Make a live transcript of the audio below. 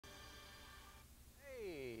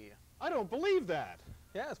I don't believe that.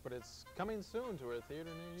 Yes, but it's coming soon to a theater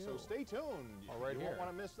near you. So stay tuned. All right, you here. won't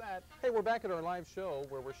want to miss that. Hey, we're back at our live show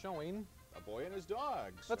where we're showing A Boy and His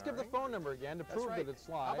Dog. Let's give the phone number again to prove that it's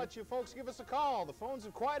live. How about you folks give us a call? The phones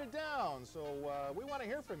have quieted down, so we want to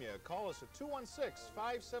hear from you. Call us at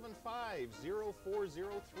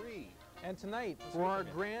 216-575-0403. And tonight, for our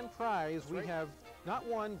grand prize, we have not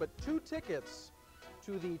one, but 2 tickets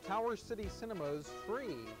to the Tower City Cinemas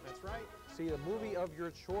free. That's right. See a movie of your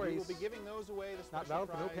choice. We will be giving those away, the special Not valid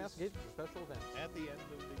prize, for no past engagements or special events. at the end of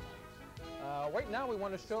the night. Right now, we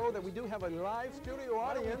want to show that we do have a live studio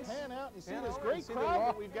audience. Pan out and see Pan this over great and see crowd the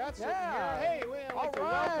that we've got sitting Yeah. here. Hey, we'd All like to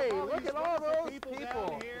right, welcome look these at all wonderful those people people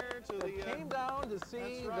down here to that the came down to see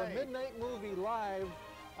that's the right. midnight movie live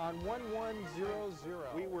on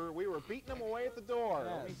 1100. We were beating them away at the door.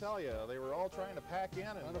 Let me Yes. tell you, they were all trying to pack in.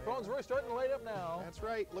 And the phone's really starting to light up now. That's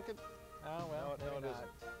right. Look at. Oh, well, No, it maybe isn't. not.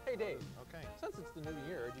 Hey, Dave. Okay. Since it's the new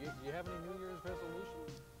year, do you have any New Year's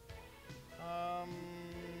resolutions?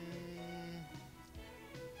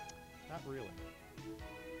 Not really.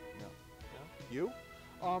 No. No? You?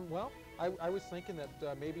 Well, I was thinking that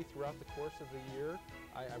maybe throughout the course of the year,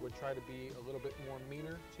 I would try to be a little bit more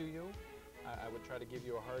meaner to you. I would try to give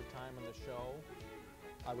you a hard time on the show.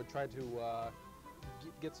 I would try to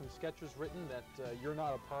get some sketches written that you're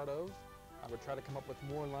not a part of. I would try to come up with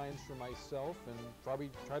more lines for myself and probably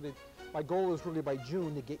try to, my goal is really by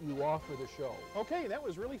June to get you off of the show. Okay, that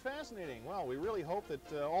was really fascinating. Well, we really hope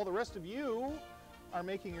that all the rest of you are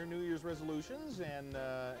making your New Year's resolutions and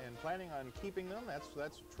planning on keeping them. That's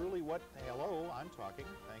truly what. Hello, I'm talking.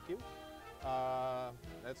 Thank you.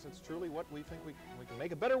 That's truly what we think we can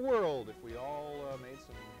make a better world if we all made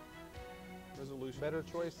some resolutions. Better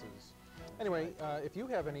choices. Anyway, if you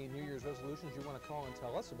have any New Year's resolutions you want to call and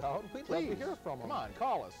tell us about, we'd love to hear from them. Come on,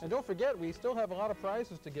 call us. And don't forget, we still have a lot of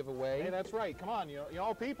prizes to give away. Hey, that's right. Come on,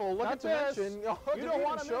 y'all people, look Not at to this. mention, You don't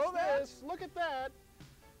want to show miss that? this. Look at that.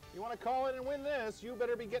 You want to call in and win this, you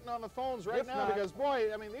better be getting on the phones right If now not, because, boy,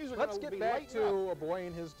 I mean, these are going Let's to be get back lighting to up. A Boy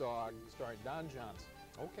and His Dog, starring Don Johnson.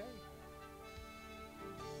 Okay.